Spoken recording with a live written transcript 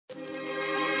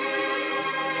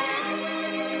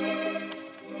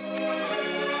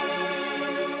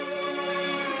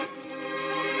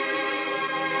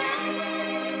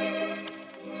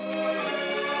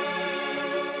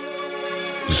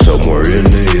Somewhere in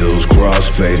the hills,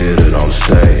 cross-faded and I'm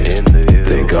staying.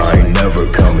 Think I ain't never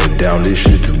coming down, this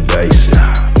shit too basic.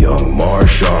 Young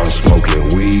Marshawn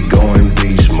smoking weed, going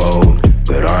beast mode.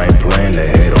 But I ain't playing to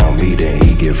hate on me, then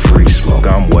he get free smoke.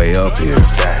 I'm way up here,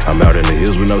 I'm out in the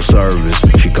hills with no service.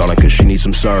 She calling cause she needs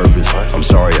some service. I'm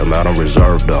sorry, I'm out on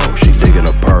reserve though. She digging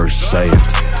her purse, saying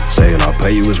I'll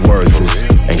pay you, it's worth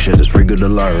it. Ain't shit that's free, good to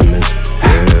learn this,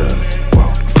 yeah.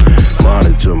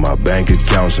 Monitor my bank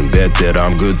accounts and bet that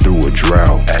I'm good through a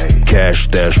drought. Cash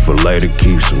stash for later,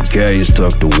 keep some K's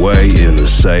tucked away in the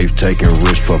safe. Taking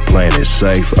risks for playing it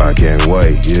safe, I can't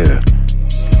wait, yeah.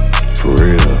 For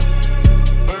real.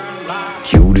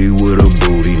 Cutie with a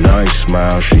booty, nice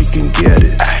smile, she can get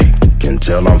it. Can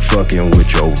tell I'm fucking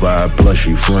with your vibe, plus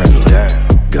she friendly.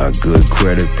 Got good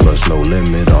credit, plus no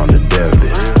limit on the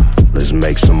debit. Let's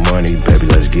make some money, baby,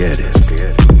 let's get it.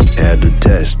 Had to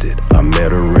test it. I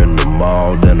met her in the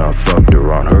mall, then I fucked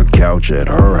her on her couch at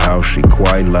her house. She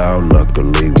quite loud,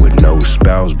 luckily with no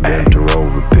spouse. Bent her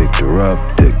over, picked her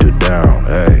up, dicked her down,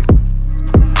 hey.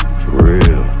 For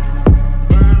real.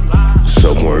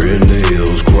 Somewhere in the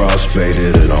hills,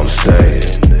 cross-faded and I'm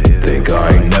staying. Think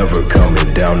I ain't never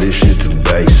coming down, this shit too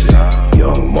basic.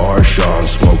 Young Marshawn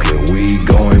smoking weed,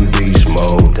 going beast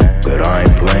mode. But I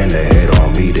ain't playing to hate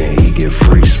on me, then he get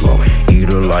free smoke.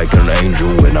 Eat her like an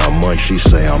angel when I munch, she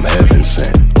say I'm heaven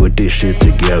sent. Put this shit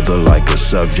together like a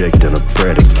subject and a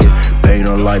predicate. Paint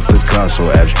her like Picasso,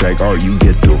 abstract art, you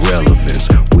get the relevance.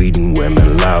 Weed and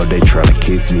women loud, they tryna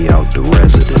kick me out the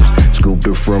residence. Scooped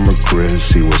her from her crib,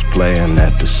 she was playing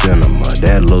at the cinema.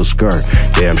 That little skirt,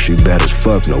 damn, she bad as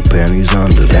fuck, no panties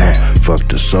under that.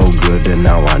 Fucked her so good that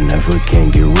now I never can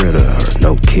get rid of her.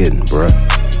 No kidding, bruh.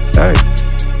 Hey.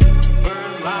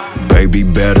 Baby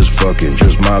bad as fucking,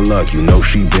 just my luck, you know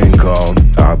she been called.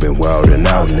 I've been wildin'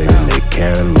 out, nigga, Nick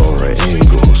Cannon, Laura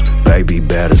Ingalls. Baby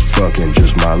bad as fucking,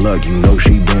 just my luck, you know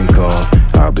she been called.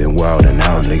 I've been wildin'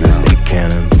 out, nigga, Nick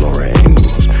Cannon, Laura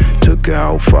Ingalls. Took her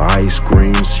out for ice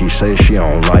cream, she say she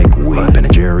don't like weed. Ben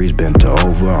 & Jerry's bent her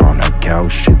over on her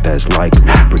couch, shit that's likely.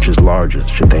 Bridges larger,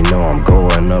 shit they know I'm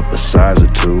going up a size or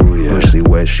two, yeah. Pussy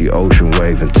wet, she ocean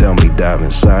wave and tell me dive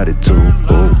inside it too.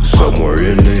 Ooh. Somewhere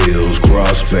in the hills,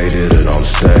 cross-faded and I'm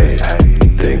staying.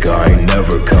 Think I ain't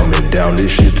never coming down,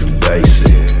 this shit too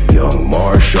basic. Young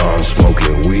Marshawn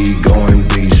smoking weed, going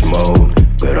beast mode.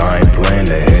 But I ain't playing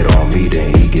to hate on me,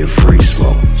 then he get free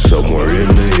smoke. Somewhere in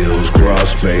the hills,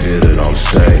 cross-faded and I'm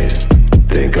staying.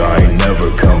 Think I ain't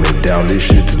never coming down, this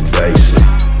shit too basic.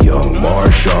 Young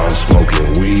Marshawn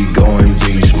smoking weed, going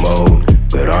beast mode.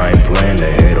 But I ain't playing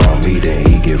to hate on me, then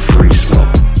he get free smoke.